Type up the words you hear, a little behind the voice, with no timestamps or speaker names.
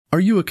Are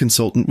you a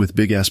consultant with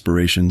big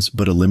aspirations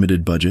but a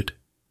limited budget?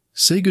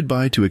 Say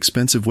goodbye to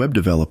expensive web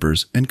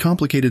developers and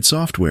complicated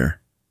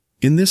software.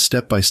 In this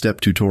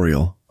step-by-step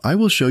tutorial, I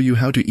will show you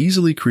how to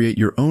easily create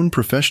your own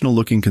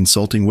professional-looking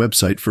consulting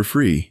website for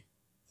free.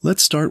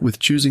 Let's start with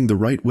choosing the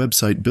right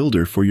website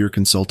builder for your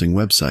consulting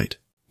website.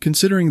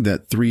 Considering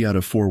that 3 out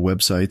of 4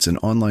 websites and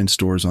online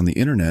stores on the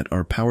internet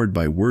are powered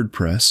by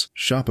WordPress,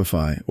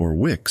 Shopify, or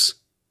Wix,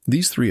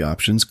 these 3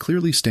 options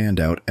clearly stand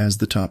out as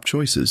the top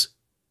choices.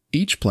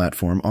 Each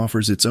platform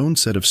offers its own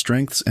set of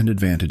strengths and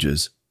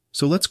advantages,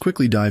 so let's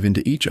quickly dive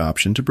into each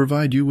option to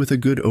provide you with a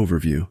good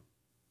overview.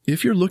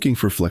 If you're looking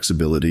for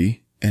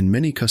flexibility and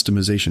many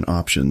customization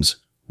options,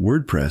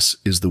 WordPress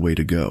is the way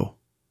to go.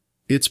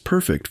 It's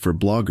perfect for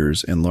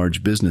bloggers and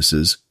large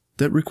businesses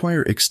that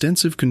require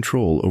extensive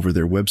control over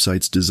their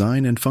website's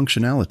design and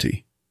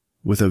functionality.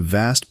 With a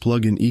vast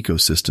plugin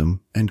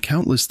ecosystem and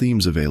countless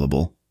themes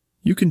available,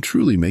 you can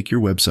truly make your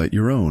website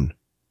your own.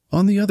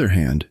 On the other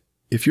hand,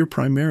 if you're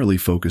primarily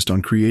focused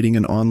on creating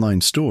an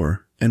online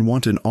store and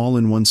want an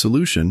all-in-one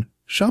solution,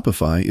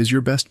 Shopify is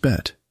your best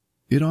bet.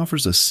 It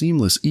offers a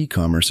seamless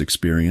e-commerce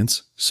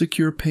experience,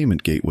 secure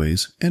payment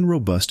gateways, and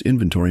robust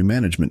inventory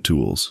management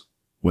tools.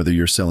 Whether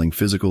you're selling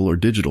physical or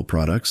digital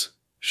products,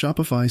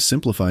 Shopify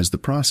simplifies the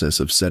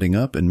process of setting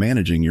up and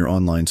managing your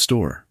online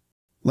store.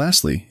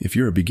 Lastly, if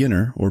you're a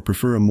beginner or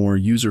prefer a more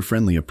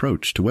user-friendly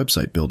approach to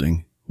website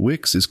building,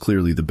 Wix is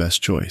clearly the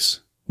best choice.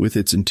 With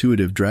its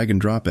intuitive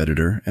drag-and-drop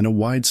editor and a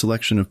wide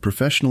selection of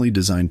professionally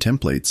designed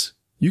templates,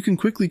 you can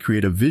quickly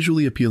create a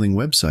visually appealing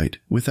website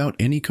without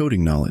any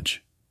coding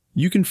knowledge.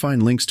 You can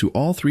find links to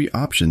all 3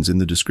 options in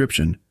the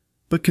description,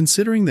 but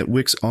considering that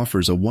Wix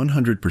offers a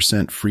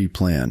 100% free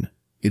plan,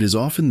 it is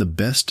often the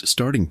best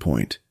starting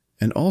point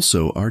and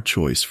also our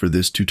choice for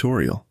this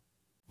tutorial.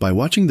 By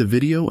watching the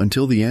video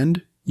until the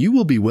end, you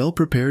will be well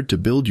prepared to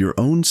build your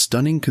own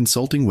stunning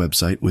consulting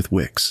website with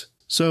Wix.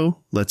 So,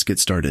 let's get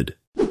started.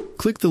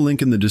 Click the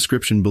link in the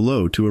description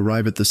below to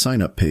arrive at the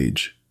sign-up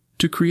page.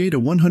 To create a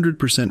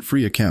 100%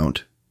 free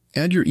account,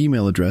 add your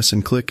email address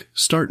and click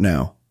Start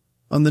Now.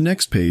 On the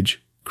next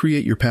page,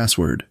 create your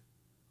password.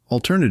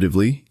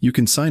 Alternatively, you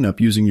can sign up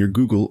using your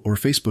Google or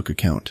Facebook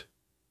account.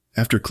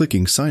 After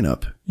clicking Sign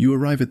Up, you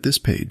arrive at this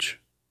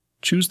page.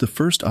 Choose the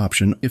first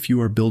option if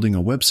you are building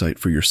a website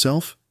for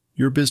yourself,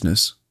 your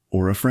business,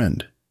 or a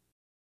friend.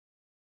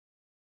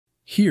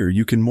 Here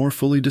you can more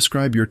fully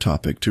describe your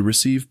topic to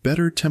receive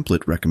better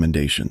template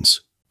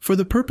recommendations. For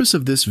the purpose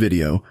of this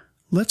video,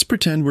 let's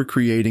pretend we're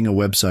creating a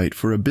website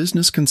for a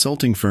business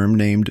consulting firm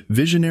named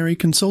Visionary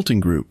Consulting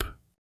Group.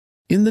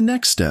 In the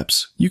next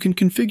steps, you can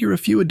configure a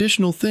few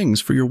additional things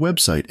for your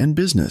website and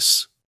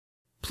business.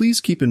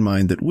 Please keep in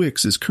mind that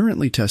Wix is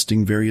currently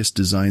testing various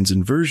designs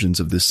and versions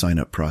of this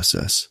sign-up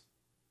process.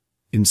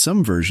 In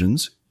some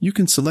versions, you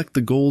can select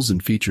the goals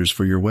and features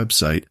for your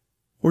website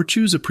or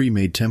choose a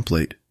pre-made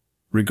template.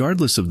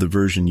 Regardless of the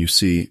version you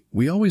see,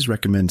 we always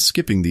recommend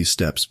skipping these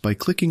steps by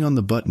clicking on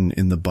the button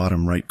in the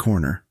bottom right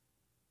corner.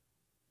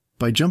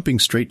 By jumping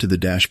straight to the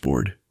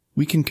dashboard,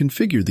 we can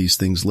configure these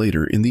things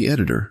later in the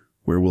editor,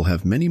 where we'll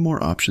have many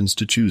more options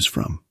to choose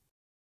from.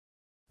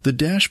 The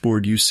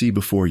dashboard you see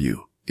before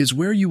you is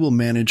where you will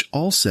manage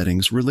all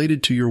settings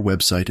related to your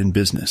website and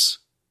business.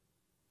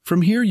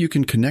 From here you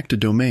can connect a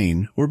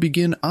domain or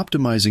begin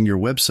optimizing your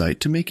website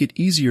to make it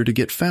easier to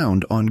get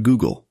found on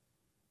Google.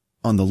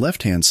 On the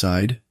left-hand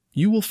side,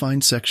 you will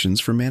find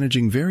sections for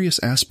managing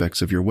various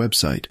aspects of your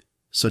website,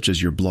 such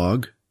as your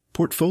blog,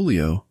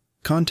 portfolio,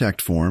 contact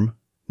form,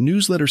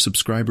 newsletter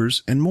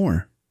subscribers, and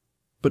more.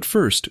 But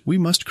first, we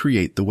must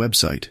create the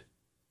website.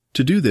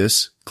 To do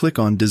this, click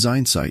on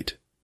Design Site.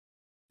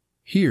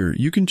 Here,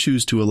 you can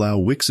choose to allow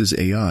Wix's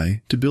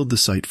AI to build the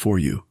site for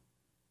you.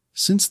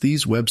 Since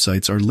these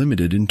websites are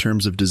limited in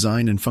terms of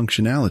design and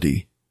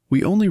functionality,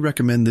 we only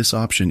recommend this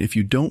option if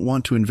you don't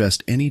want to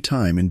invest any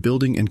time in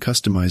building and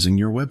customizing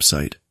your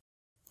website.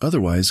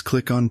 Otherwise,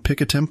 click on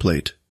Pick a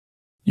Template.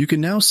 You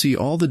can now see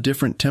all the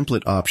different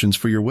template options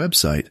for your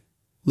website.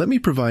 Let me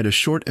provide a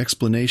short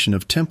explanation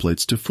of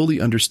templates to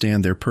fully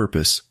understand their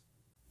purpose.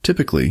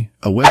 Typically,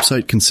 a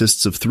website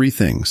consists of 3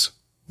 things: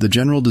 the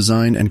general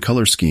design and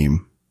color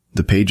scheme,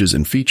 the pages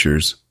and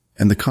features,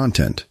 and the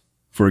content.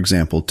 For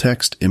example,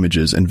 text,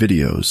 images, and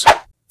videos.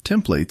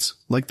 Templates,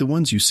 like the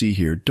ones you see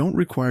here, don't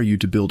require you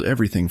to build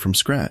everything from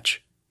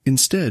scratch.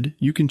 Instead,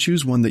 you can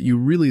choose one that you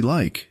really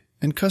like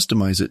and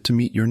customize it to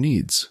meet your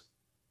needs.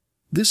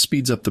 This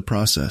speeds up the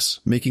process,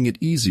 making it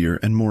easier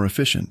and more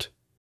efficient.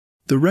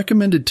 The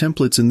recommended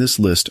templates in this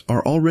list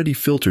are already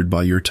filtered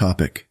by your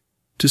topic.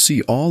 To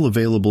see all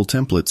available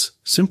templates,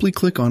 simply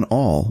click on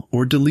All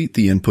or delete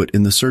the input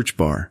in the search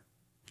bar.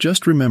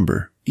 Just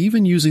remember,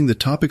 even using the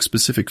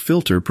topic-specific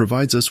filter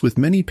provides us with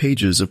many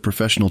pages of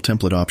professional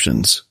template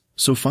options,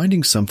 so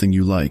finding something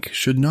you like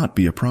should not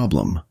be a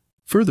problem.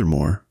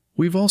 Furthermore,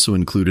 we've also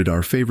included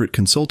our favorite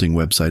consulting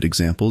website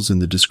examples in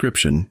the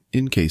description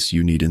in case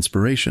you need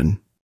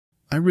inspiration.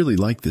 I really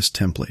like this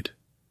template.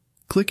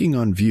 Clicking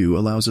on View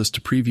allows us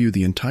to preview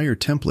the entire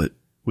template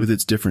with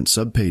its different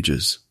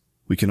subpages.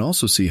 We can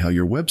also see how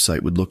your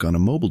website would look on a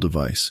mobile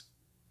device.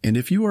 And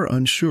if you are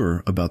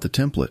unsure about the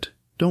template,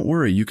 don't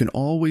worry, you can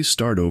always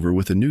start over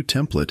with a new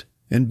template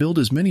and build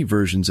as many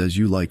versions as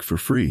you like for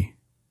free.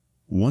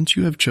 Once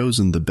you have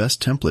chosen the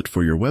best template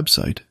for your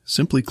website,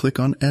 simply click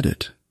on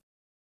Edit.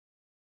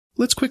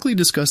 Let's quickly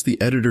discuss the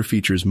editor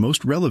features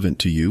most relevant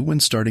to you when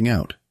starting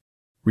out.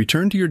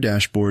 Return to your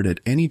dashboard at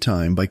any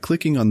time by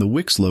clicking on the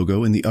Wix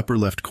logo in the upper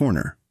left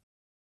corner.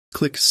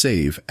 Click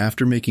Save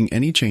after making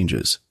any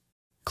changes.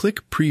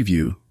 Click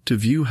Preview to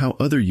view how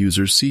other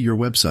users see your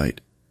website.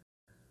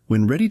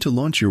 When ready to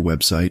launch your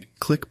website,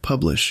 click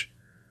Publish.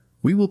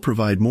 We will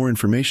provide more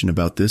information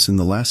about this in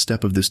the last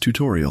step of this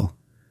tutorial.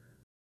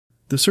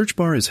 The search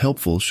bar is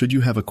helpful should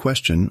you have a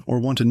question or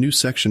want a new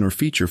section or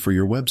feature for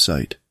your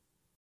website.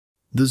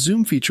 The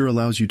Zoom feature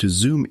allows you to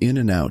zoom in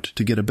and out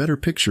to get a better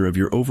picture of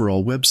your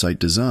overall website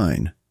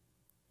design.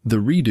 The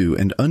Redo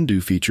and Undo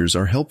features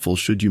are helpful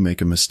should you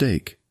make a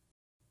mistake.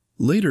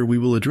 Later, we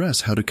will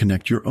address how to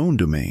connect your own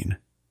domain.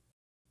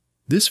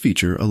 This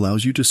feature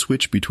allows you to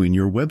switch between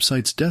your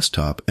website's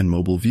desktop and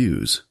mobile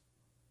views.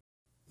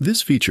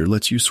 This feature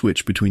lets you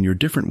switch between your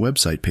different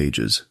website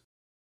pages.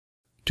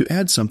 To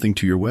add something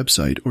to your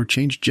website or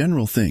change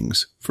general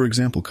things, for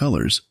example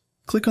colors,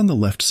 click on the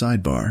left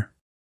sidebar.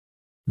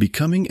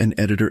 Becoming an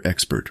editor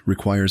expert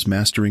requires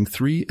mastering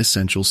 3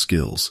 essential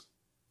skills: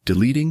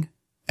 deleting,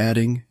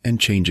 adding, and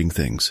changing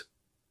things.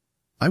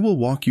 I will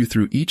walk you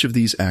through each of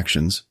these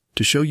actions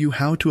to show you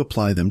how to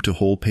apply them to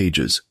whole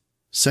pages,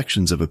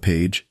 sections of a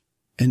page,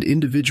 and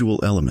individual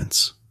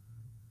elements.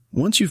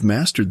 Once you've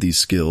mastered these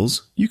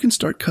skills, you can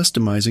start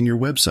customizing your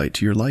website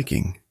to your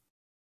liking.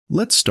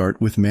 Let's start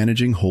with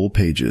managing whole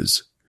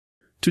pages.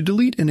 To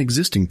delete an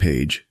existing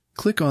page,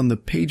 click on the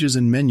Pages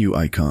and Menu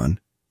icon,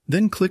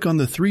 then click on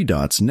the 3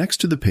 dots next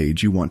to the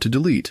page you want to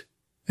delete,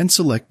 and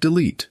select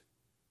Delete.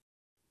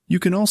 You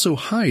can also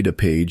hide a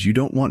page you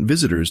don't want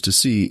visitors to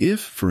see if,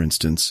 for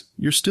instance,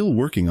 you're still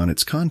working on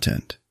its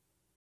content.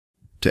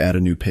 To add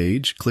a new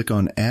page, click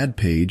on Add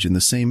Page in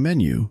the same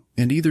menu,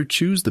 and either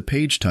choose the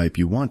page type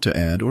you want to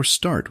add or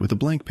start with a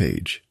blank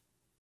page.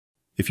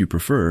 If you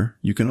prefer,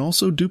 you can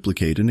also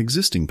duplicate an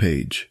existing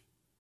page.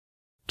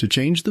 To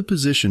change the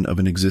position of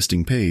an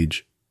existing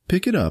page,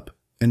 pick it up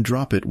and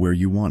drop it where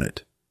you want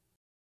it.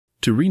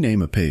 To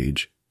rename a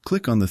page,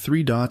 click on the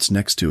 3 dots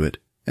next to it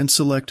and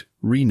select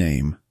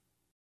Rename.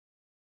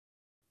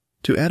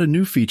 To add a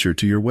new feature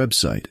to your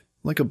website,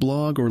 like a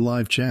blog or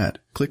live chat,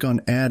 click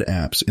on Add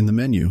Apps in the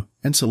menu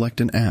and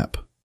select an app.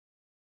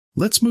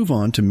 Let's move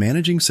on to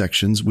managing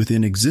sections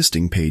within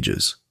existing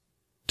pages.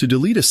 To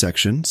delete a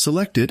section,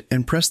 select it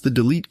and press the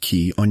Delete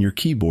key on your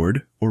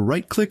keyboard or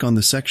right-click on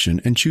the section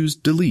and choose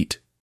Delete.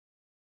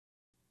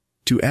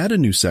 To add a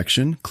new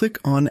section, click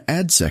on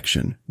Add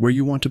Section where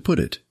you want to put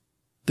it.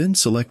 Then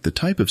select the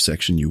type of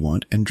section you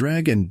want and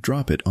drag and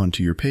drop it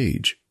onto your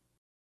page.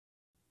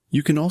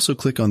 You can also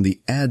click on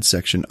the Add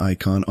Section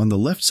icon on the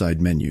left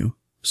side menu,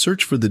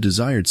 search for the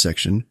desired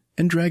section,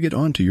 and drag it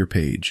onto your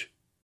page.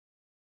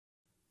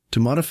 To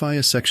modify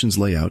a section's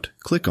layout,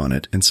 click on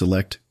it and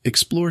select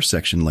Explore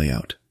Section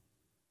Layout.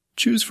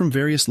 Choose from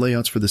various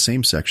layouts for the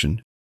same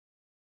section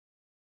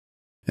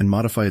and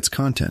modify its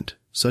content,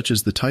 such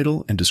as the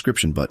title and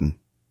description button.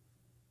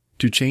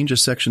 To change a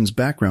section's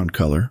background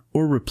color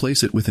or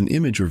replace it with an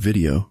image or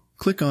video,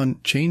 click on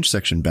Change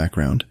Section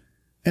Background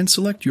and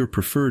select your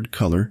preferred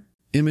color,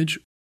 image,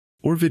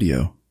 or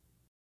video.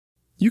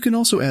 You can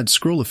also add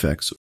scroll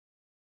effects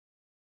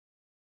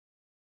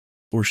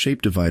or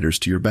shape dividers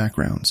to your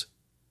backgrounds.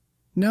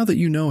 Now that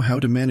you know how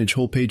to manage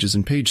whole pages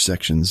and page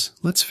sections,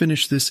 let's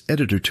finish this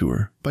editor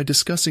tour by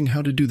discussing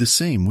how to do the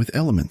same with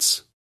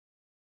elements.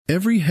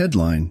 Every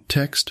headline,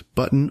 text,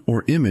 button,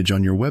 or image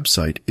on your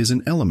website is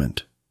an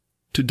element.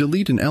 To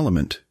delete an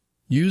element,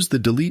 use the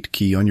Delete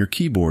key on your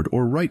keyboard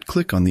or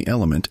right-click on the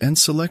element and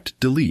select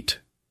Delete.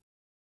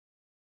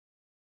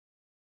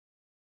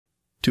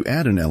 To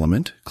add an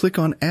element, click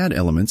on Add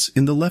Elements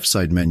in the left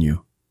side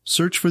menu.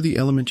 Search for the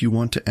element you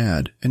want to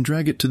add and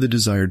drag it to the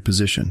desired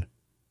position.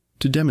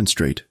 To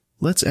demonstrate,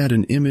 let's add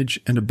an image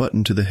and a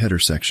button to the header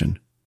section.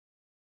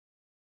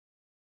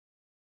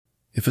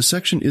 If a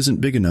section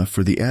isn't big enough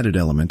for the added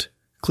element,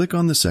 click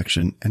on the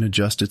section and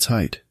adjust its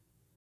height.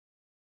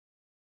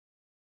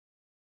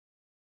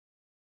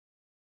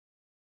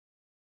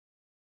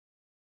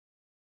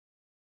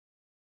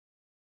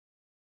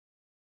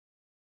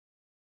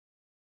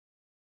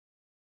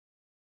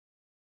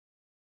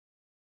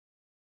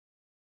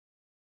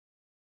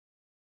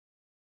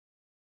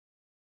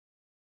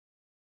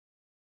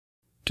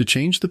 To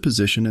change the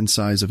position and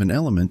size of an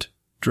element,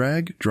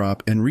 drag,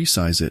 drop, and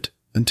resize it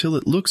until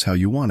it looks how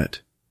you want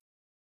it.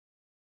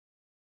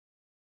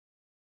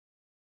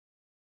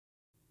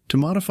 To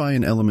modify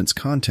an element's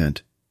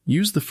content,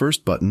 use the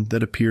first button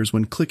that appears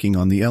when clicking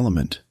on the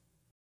element.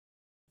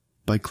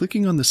 By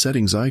clicking on the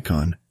settings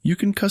icon, you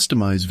can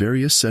customize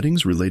various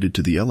settings related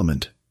to the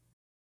element.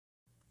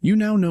 You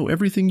now know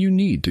everything you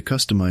need to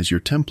customize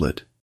your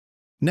template.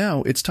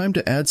 Now it's time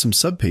to add some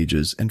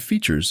subpages and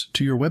features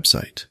to your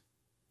website.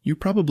 You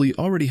probably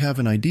already have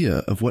an idea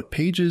of what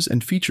pages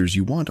and features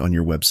you want on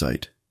your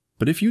website,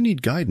 but if you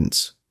need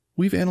guidance,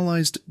 We've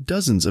analyzed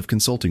dozens of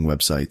consulting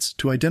websites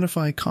to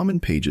identify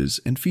common pages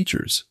and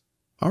features.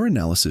 Our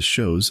analysis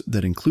shows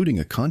that including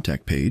a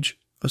contact page,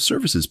 a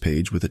services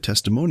page with a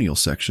testimonial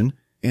section,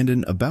 and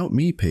an About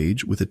Me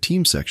page with a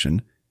team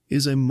section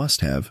is a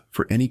must-have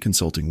for any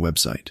consulting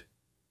website.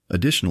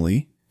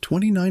 Additionally,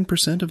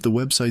 29% of the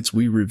websites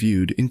we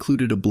reviewed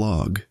included a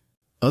blog.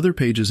 Other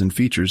pages and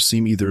features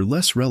seem either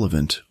less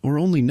relevant or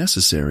only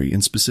necessary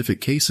in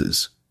specific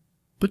cases.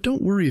 But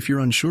don't worry if you're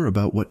unsure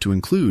about what to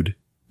include,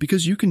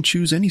 because you can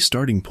choose any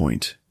starting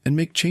point and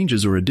make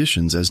changes or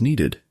additions as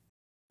needed.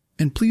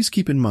 And please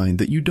keep in mind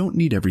that you don't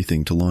need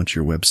everything to launch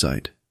your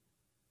website.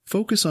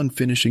 Focus on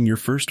finishing your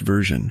first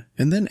version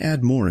and then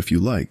add more if you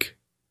like.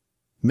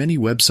 Many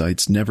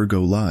websites never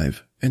go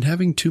live, and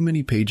having too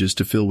many pages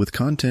to fill with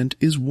content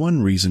is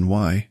one reason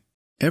why.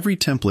 Every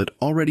template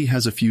already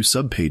has a few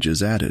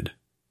subpages added.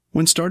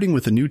 When starting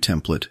with a new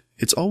template,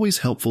 it's always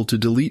helpful to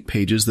delete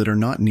pages that are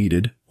not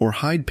needed or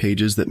hide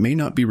pages that may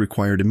not be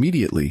required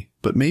immediately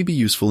but may be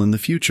useful in the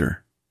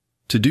future.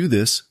 To do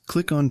this,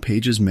 click on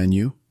Pages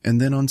menu and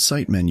then on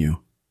Site menu.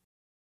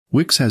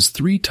 Wix has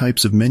 3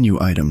 types of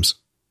menu items.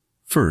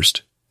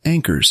 First,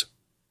 anchors.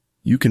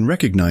 You can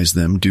recognize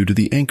them due to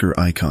the anchor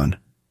icon.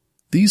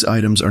 These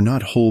items are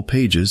not whole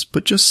pages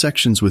but just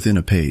sections within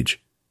a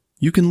page.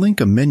 You can link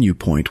a menu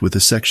point with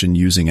a section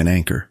using an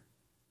anchor.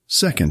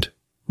 Second,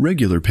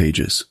 regular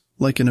pages,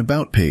 like an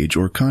About page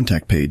or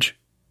Contact page.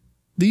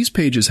 These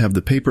pages have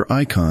the paper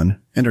icon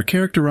and are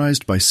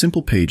characterized by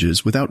simple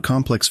pages without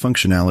complex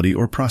functionality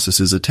or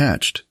processes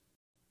attached.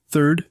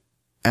 Third,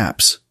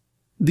 apps.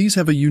 These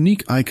have a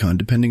unique icon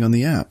depending on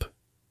the app.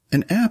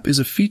 An app is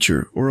a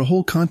feature or a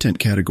whole content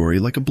category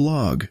like a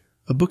blog,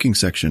 a booking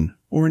section,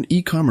 or an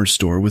e-commerce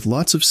store with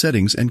lots of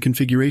settings and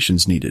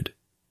configurations needed.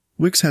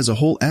 Wix has a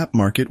whole app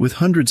market with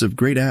hundreds of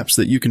great apps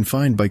that you can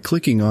find by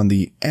clicking on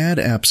the Add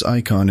Apps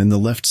icon in the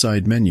left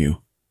side menu.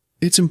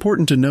 It's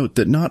important to note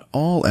that not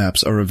all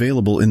apps are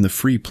available in the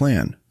free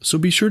plan, so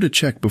be sure to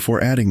check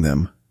before adding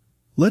them.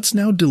 Let's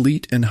now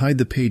delete and hide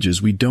the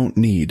pages we don't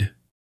need.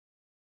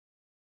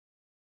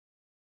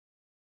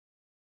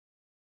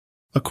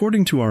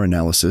 According to our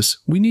analysis,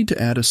 we need to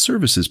add a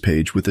services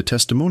page with a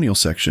testimonial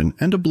section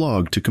and a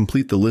blog to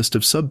complete the list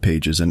of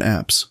subpages and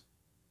apps.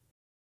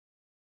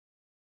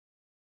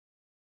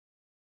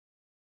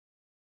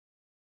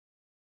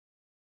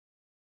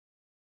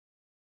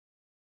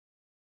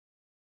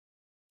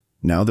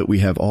 Now that we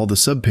have all the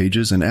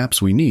subpages and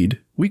apps we need,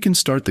 we can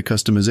start the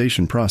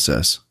customization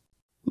process.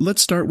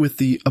 Let's start with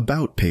the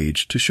About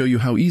page to show you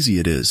how easy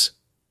it is.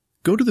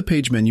 Go to the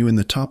page menu in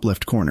the top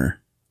left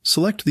corner.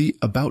 Select the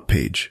About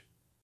page.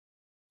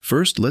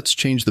 First, let's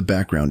change the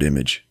background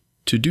image.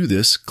 To do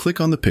this, click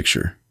on the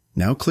picture.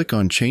 Now click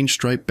on Change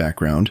Stripe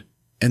Background,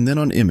 and then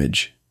on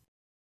Image.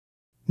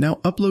 Now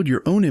upload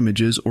your own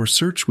images or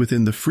search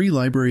within the free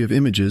library of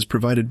images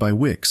provided by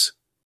Wix.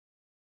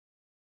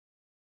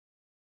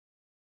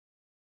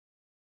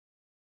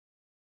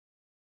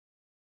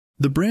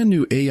 The brand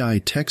new AI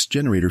text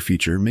generator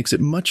feature makes it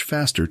much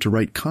faster to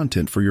write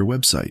content for your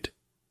website.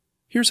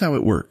 Here's how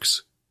it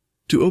works.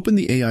 To open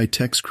the AI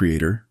text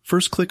creator,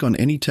 first click on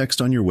any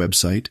text on your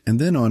website and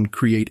then on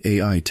Create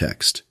AI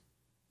Text.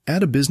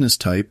 Add a business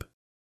type,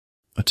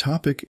 a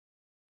topic,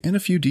 and a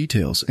few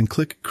details and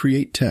click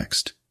Create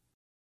Text.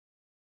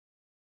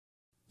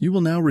 You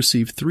will now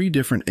receive 3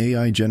 different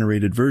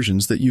AI-generated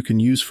versions that you can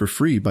use for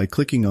free by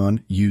clicking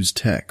on Use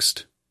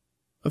Text.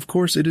 Of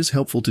course, it is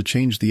helpful to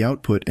change the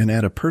output and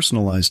add a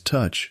personalized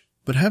touch,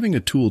 but having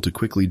a tool to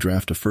quickly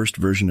draft a first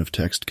version of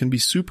text can be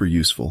super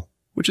useful,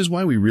 which is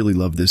why we really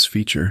love this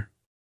feature.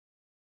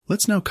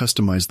 Let's now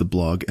customize the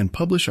blog and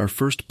publish our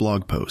first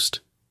blog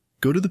post.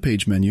 Go to the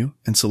page menu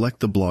and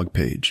select the blog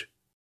page.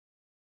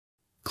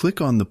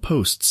 Click on the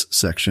Posts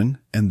section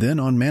and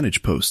then on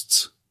Manage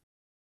Posts.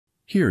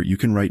 Here you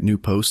can write new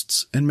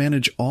posts and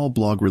manage all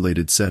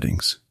blog-related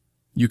settings.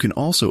 You can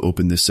also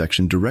open this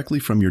section directly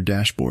from your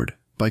dashboard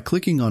by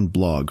clicking on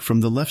Blog from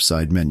the left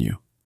side menu.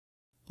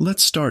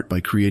 Let's start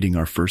by creating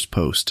our first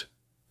post.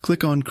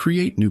 Click on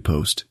Create New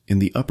Post in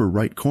the upper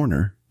right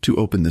corner to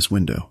open this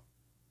window.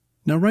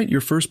 Now write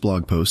your first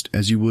blog post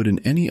as you would in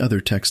any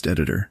other text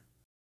editor.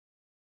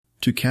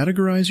 To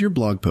categorize your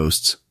blog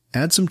posts,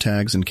 add some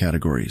tags and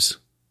categories.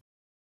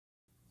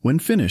 When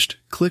finished,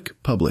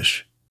 click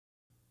Publish.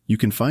 You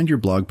can find your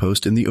blog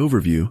post in the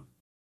overview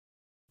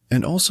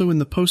and also in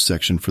the post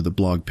section for the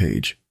blog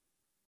page.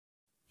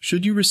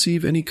 Should you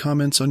receive any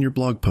comments on your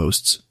blog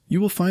posts,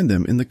 you will find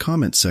them in the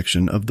Comments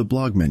section of the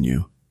blog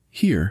menu.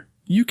 Here,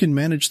 you can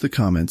manage the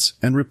comments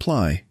and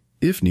reply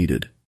if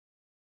needed.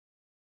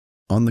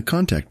 On the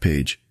Contact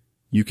page,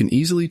 you can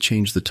easily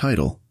change the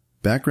title,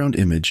 background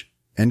image,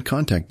 and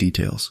contact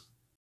details.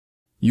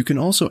 You can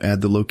also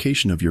add the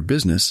location of your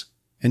business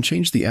and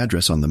change the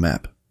address on the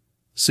map.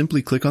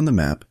 Simply click on the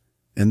map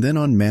and then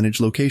on Manage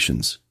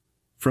Locations.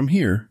 From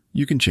here,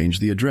 you can change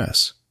the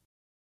address.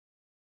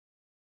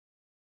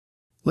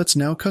 Let's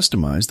now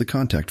customize the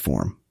contact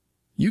form.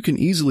 You can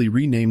easily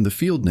rename the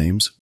field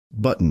names,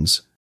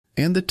 buttons,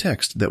 and the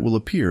text that will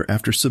appear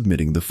after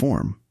submitting the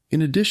form.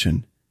 In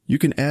addition, You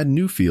can add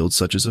new fields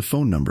such as a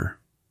phone number.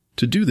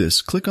 To do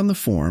this, click on the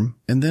form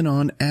and then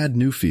on Add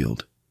New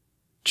Field.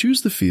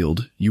 Choose the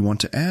field you want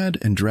to add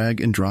and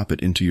drag and drop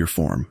it into your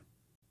form.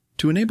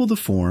 To enable the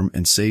form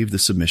and save the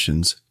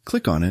submissions,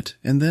 click on it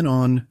and then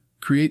on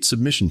Create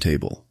Submission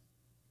Table.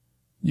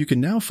 You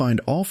can now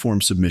find all form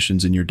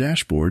submissions in your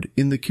dashboard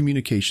in the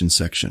Communications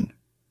section.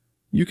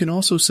 You can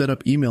also set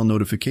up email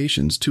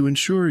notifications to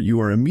ensure you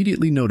are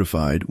immediately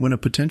notified when a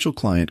potential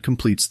client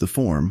completes the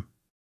form.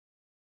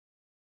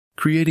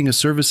 Creating a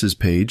services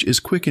page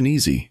is quick and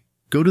easy.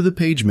 Go to the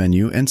Page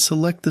menu and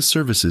select the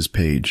Services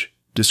page.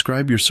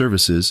 Describe your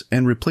services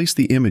and replace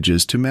the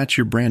images to match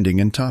your branding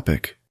and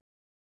topic.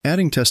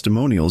 Adding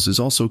testimonials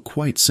is also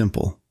quite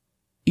simple.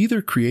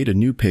 Either create a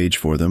new page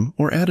for them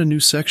or add a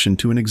new section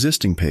to an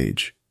existing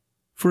page.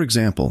 For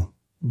example,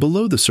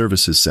 below the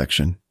Services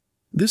section,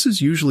 this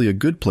is usually a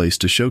good place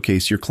to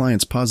showcase your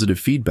client's positive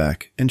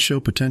feedback and show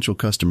potential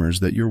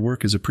customers that your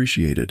work is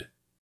appreciated.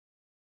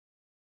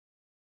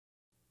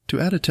 To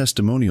add a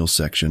testimonial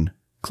section,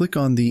 click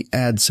on the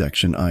Add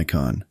section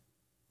icon.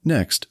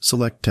 Next,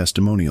 select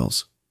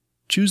Testimonials.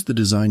 Choose the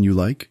design you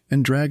like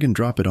and drag and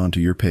drop it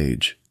onto your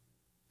page.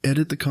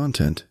 Edit the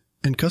content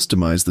and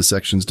customize the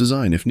section's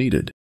design if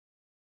needed.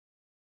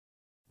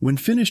 When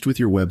finished with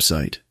your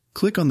website,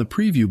 click on the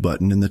Preview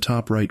button in the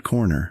top right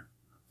corner.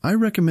 I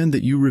recommend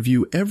that you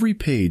review every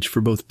page for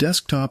both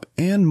desktop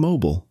and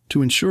mobile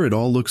to ensure it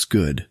all looks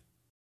good.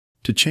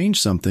 To change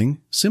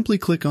something, simply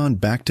click on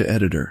Back to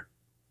Editor.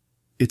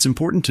 It's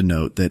important to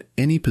note that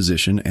any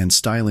position and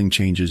styling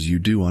changes you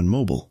do on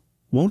mobile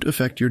won't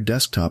affect your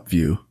desktop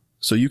view,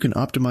 so you can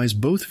optimize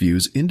both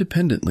views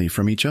independently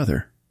from each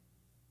other.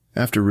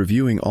 After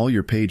reviewing all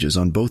your pages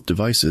on both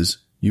devices,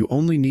 you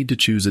only need to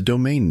choose a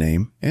domain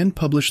name and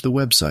publish the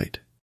website.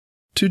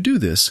 To do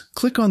this,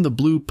 click on the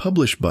blue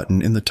Publish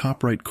button in the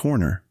top right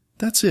corner.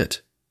 That's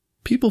it.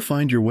 People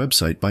find your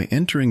website by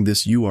entering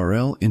this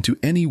URL into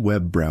any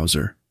web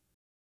browser.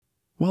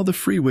 While the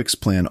free Wix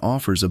plan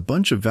offers a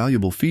bunch of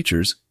valuable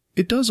features,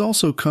 it does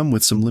also come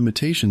with some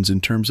limitations in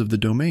terms of the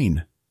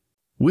domain.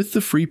 With the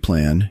free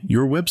plan,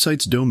 your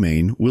website's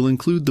domain will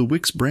include the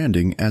Wix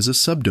branding as a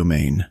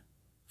subdomain.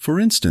 For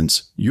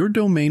instance, your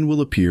domain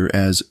will appear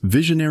as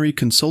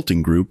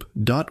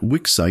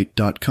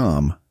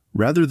visionaryconsultinggroup.wixsite.com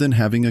rather than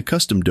having a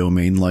custom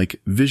domain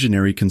like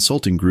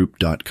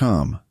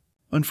visionaryconsultinggroup.com.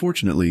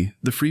 Unfortunately,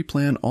 the free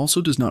plan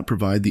also does not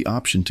provide the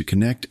option to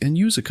connect and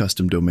use a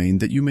custom domain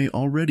that you may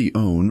already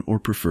own or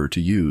prefer to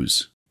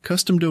use.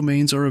 Custom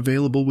domains are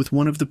available with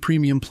one of the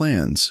premium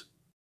plans.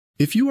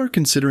 If you are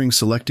considering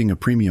selecting a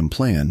premium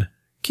plan,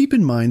 keep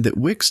in mind that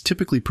Wix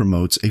typically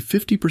promotes a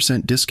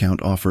 50%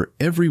 discount offer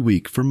every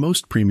week for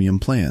most premium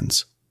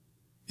plans.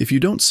 If you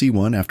don't see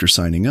one after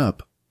signing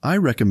up, I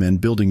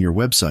recommend building your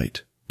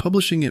website,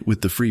 publishing it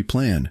with the free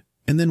plan,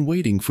 and then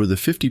waiting for the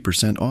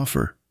 50%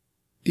 offer.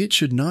 It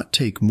should not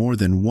take more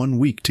than 1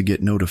 week to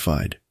get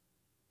notified.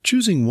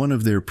 Choosing one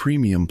of their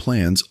premium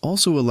plans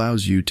also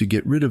allows you to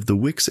get rid of the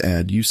Wix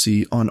ad you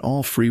see on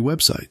all free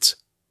websites.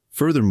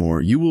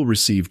 Furthermore, you will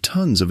receive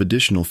tons of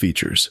additional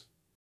features.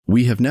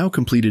 We have now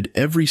completed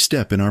every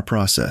step in our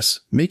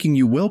process, making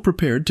you well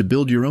prepared to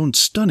build your own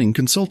stunning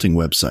consulting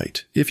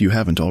website, if you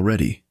haven't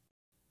already.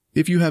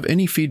 If you have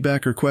any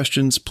feedback or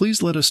questions,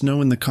 please let us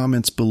know in the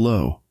comments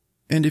below.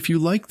 And if you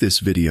like this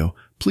video,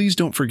 please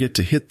don't forget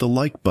to hit the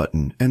like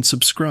button and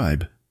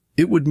subscribe.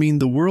 It would mean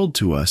the world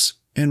to us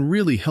and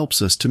really helps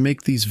us to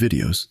make these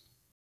videos.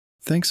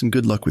 Thanks and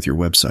good luck with your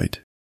website.